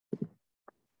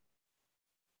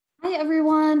Hi,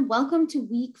 everyone. Welcome to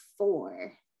week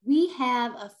 4. We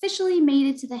have officially made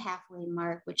it to the halfway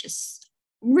mark, which is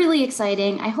really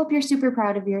exciting. I hope you're super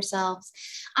proud of yourselves.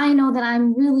 I know that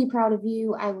I'm really proud of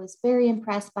you. I was very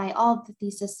impressed by all of the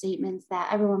thesis statements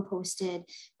that everyone posted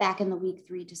back in the week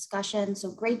 3 discussion.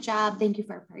 So great job. Thank you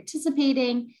for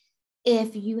participating.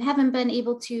 If you haven't been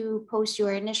able to post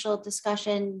your initial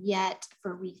discussion yet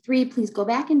for week 3, please go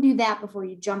back and do that before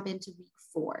you jump into week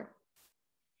 4.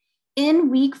 In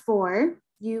week 4,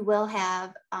 you will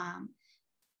have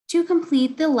to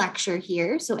complete the lecture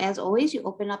here. So as always, you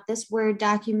open up this Word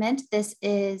document. This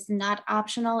is not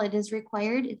optional, it is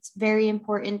required. It's very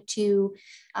important to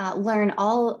learn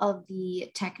all of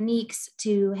the techniques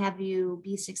to have you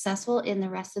be successful in the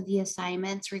rest of the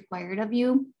assignments required of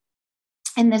you.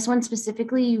 In this one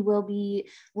specifically, you will be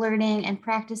learning and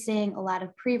practicing a lot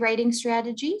of pre-writing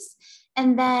strategies.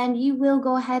 And then you will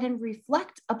go ahead and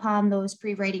reflect upon those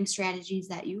pre-writing strategies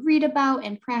that you read about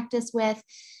and practice with.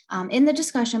 In the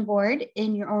discussion board,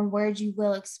 in your own words, you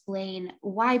will explain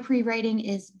why pre-writing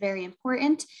is very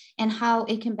important and how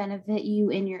it can benefit you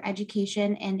in your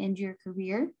education and in your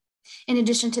career. In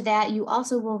addition to that, you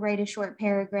also will write a short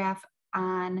paragraph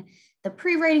on the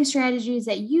pre-writing strategies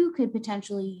that you could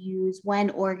potentially use when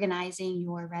organizing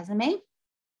your resume.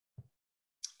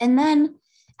 And then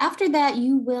after that,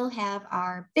 you will have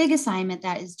our big assignment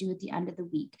that is due at the end of the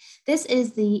week. This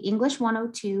is the English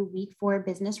 102 Week 4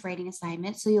 Business Writing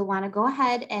Assignment. So you'll want to go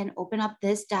ahead and open up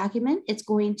this document. It's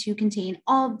going to contain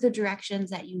all of the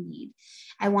directions that you need.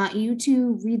 I want you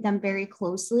to read them very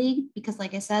closely because,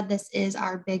 like I said, this is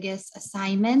our biggest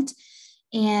assignment.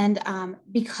 And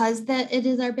because it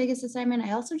is our biggest assignment,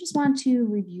 I also just want to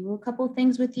review a couple of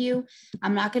things with you.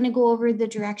 I'm not going to go over the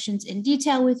directions in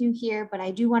detail with you here, but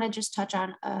I do want to just touch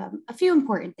on a few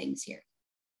important things here.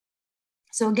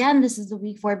 So again, this is the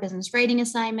week 4 business writing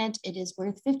assignment. It is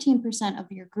worth 15% of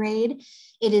your grade.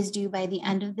 It is due by the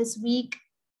end of this week.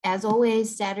 As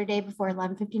always, Saturday before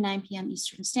 11:59 p.m.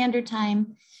 Eastern Standard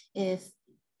Time. If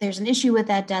there's an issue with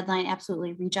that deadline,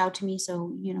 absolutely reach out to me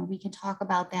so we can talk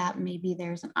about that. Maybe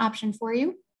there's an option for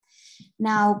you.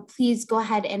 Now, please go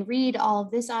ahead and read all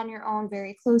of this on your own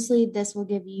very closely. This will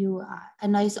give you a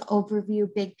nice overview,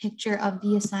 big picture of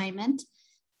the assignment.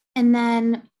 And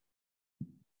then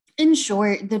in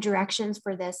short, the directions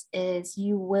for this is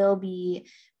you will be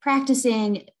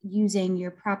practicing using your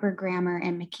proper grammar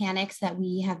and mechanics that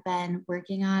we have been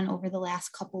working on over the last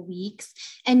couple weeks.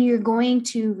 And you're going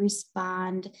to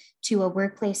respond to a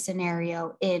workplace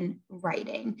scenario in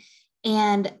writing.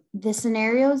 And the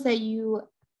scenarios that you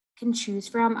can choose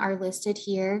from are listed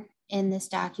here in this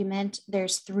document.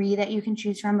 There's 3 that you can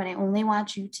choose from, but I only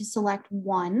want you to select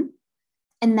one.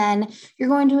 And then you're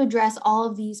going to address all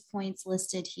of these points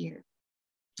listed here.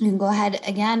 You can go ahead,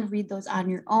 again, read those on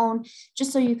your own,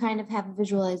 just so you kind of have a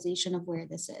visualization of where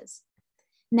this is.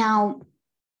 Now,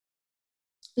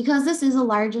 because this is a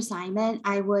large assignment,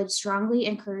 I would strongly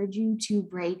encourage you to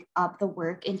break up the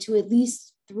work into at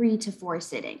least 3 to 4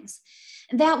 sittings.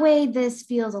 That way, this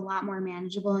feels a lot more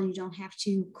manageable and you don't have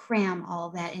to cram all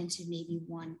of that into maybe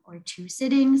 1 or 2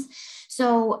 sittings.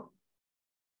 So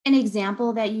an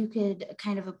example that you could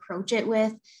kind of approach it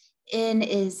with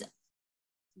is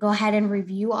go ahead and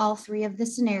review all 3 of the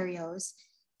scenarios.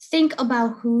 Think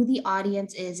about who the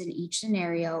audience is in each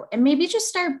scenario, and maybe just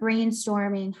start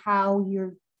brainstorming how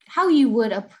you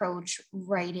would approach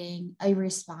writing a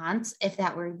response if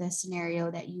that were the scenario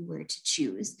that you were to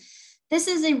choose. This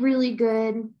is a really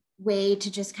good way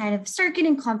to just kind of start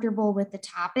getting comfortable with the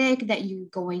topic that you're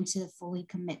going to fully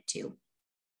commit to.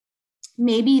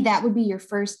 Maybe that would be your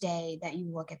first day that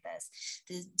you look at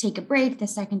this. Take a break. The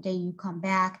second day you come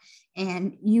back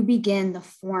and you begin the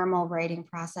formal writing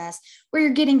process where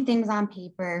you're getting things on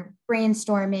paper,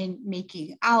 brainstorming,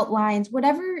 making outlines,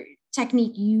 whatever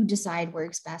technique you decide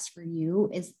works best for you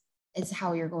is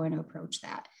how you're going to approach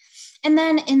that. And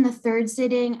then in the 3rd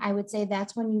sitting, I would say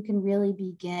that's when you can really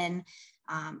begin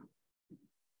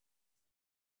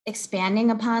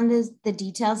expanding upon the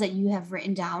details that you have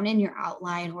written down in your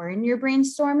outline or in your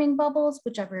brainstorming bubbles,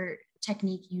 whichever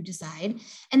technique you decide.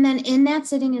 And then in that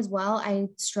sitting as well, I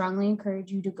strongly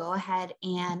encourage you to go ahead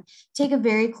and take a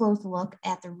very close look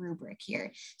at the rubric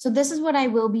here. So this is what I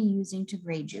will be using to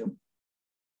grade you.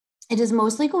 It is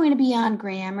mostly going to be on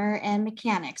grammar and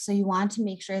mechanics. So you want to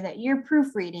make sure that you're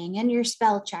proofreading and you're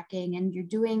spell checking and you're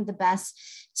doing the best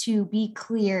to be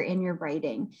clear in your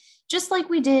writing, just like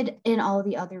we did in all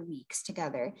the other weeks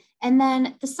together. And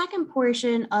then the second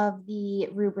portion of the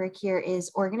rubric here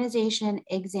is organization,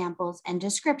 examples, and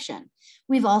description.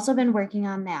 We've also been working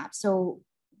on that. So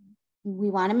We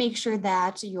want to make sure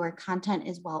that your content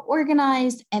is well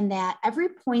organized and that every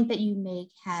point that you make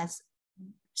has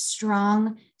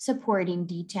strong supporting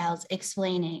details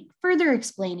further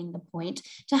explaining the point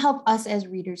to help us as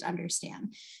readers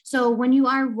understand. So when you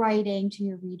are writing to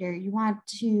your reader, you want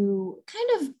to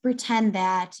kind of pretend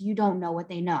that you don't know what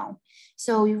they know.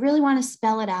 So you really want to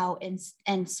spell it out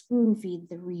and spoon feed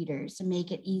the readers to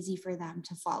make it easy for them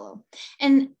to follow.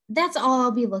 And that's all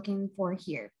I'll be looking for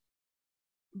here.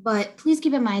 But please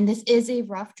keep in mind, this is a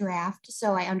rough draft,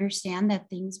 so I understand that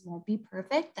things won't be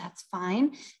perfect. That's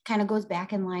fine. Kind of goes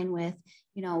back in line with,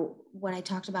 what I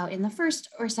talked about in the first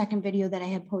or second video that I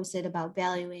had posted about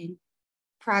valuing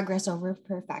progress over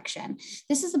perfection.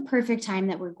 This is the perfect time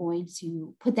that we're going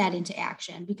to put that into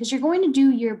action because you're going to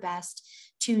do your best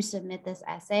to submit this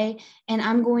essay, and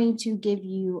I'm going to give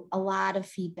you a lot of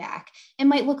feedback. It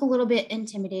might look a little bit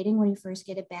intimidating when you first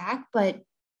get it back, but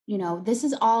this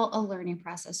is all a learning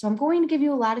process. So I'm going to give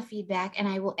you a lot of feedback, and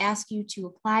I will ask you to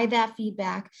apply that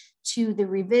feedback to the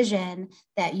revision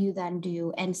that you then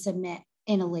do and submit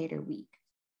in a later week.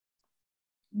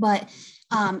 But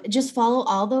just follow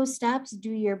all those steps,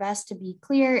 do your best to be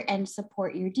clear and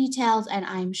support your details. And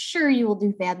I'm sure you will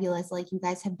do fabulous like you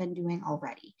guys have been doing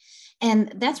already.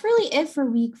 And that's really it for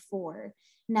week 4.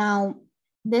 Now,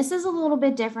 this is a little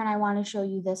bit different. I want to show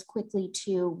you this quickly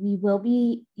too. You will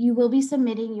be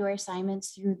submitting your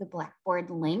assignments through the Blackboard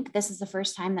link. This is the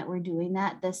first time that we're doing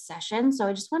that this session. So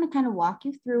I just want to kind of walk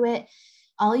you through it.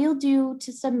 All you'll do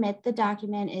to submit the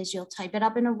document is you'll type it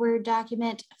up in a Word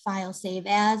document, file save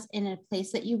as in a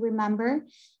place that you remember.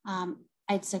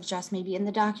 I'd suggest maybe in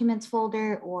the documents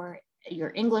folder or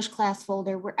your English class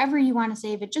folder, wherever you want to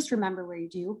save it, just remember where you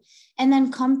do. And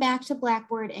then come back to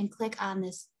Blackboard and click on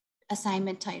this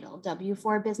assignment title,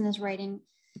 W4 Business Writing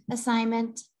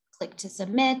Assignment, click to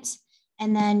submit,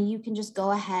 and then you can just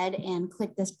go ahead and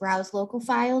click this Browse Local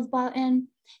Files button,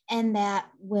 and that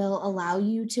will allow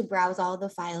you to browse all the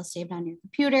files saved on your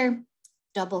computer.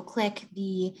 Double click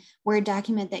the Word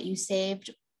document that you saved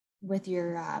with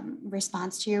your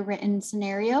response to your written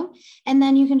scenario, and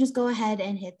then you can just go ahead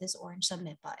and hit this orange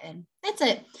submit button. That's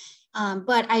it.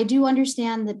 But I do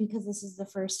understand that because this is the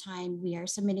first time we are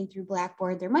submitting through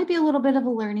Blackboard, there might be a little bit of a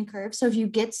learning curve. So if you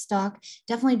get stuck,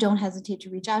 definitely don't hesitate to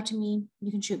reach out to me.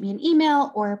 You can shoot me an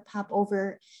email or pop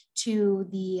over to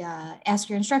the Ask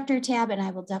Your Instructor tab, and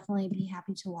I will definitely be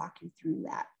happy to walk you through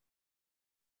that.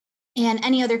 And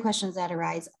any other questions that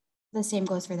arise, the same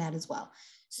goes for that as well.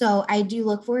 So I do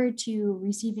look forward to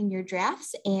receiving your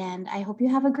drafts, and I hope you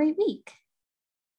have a great week.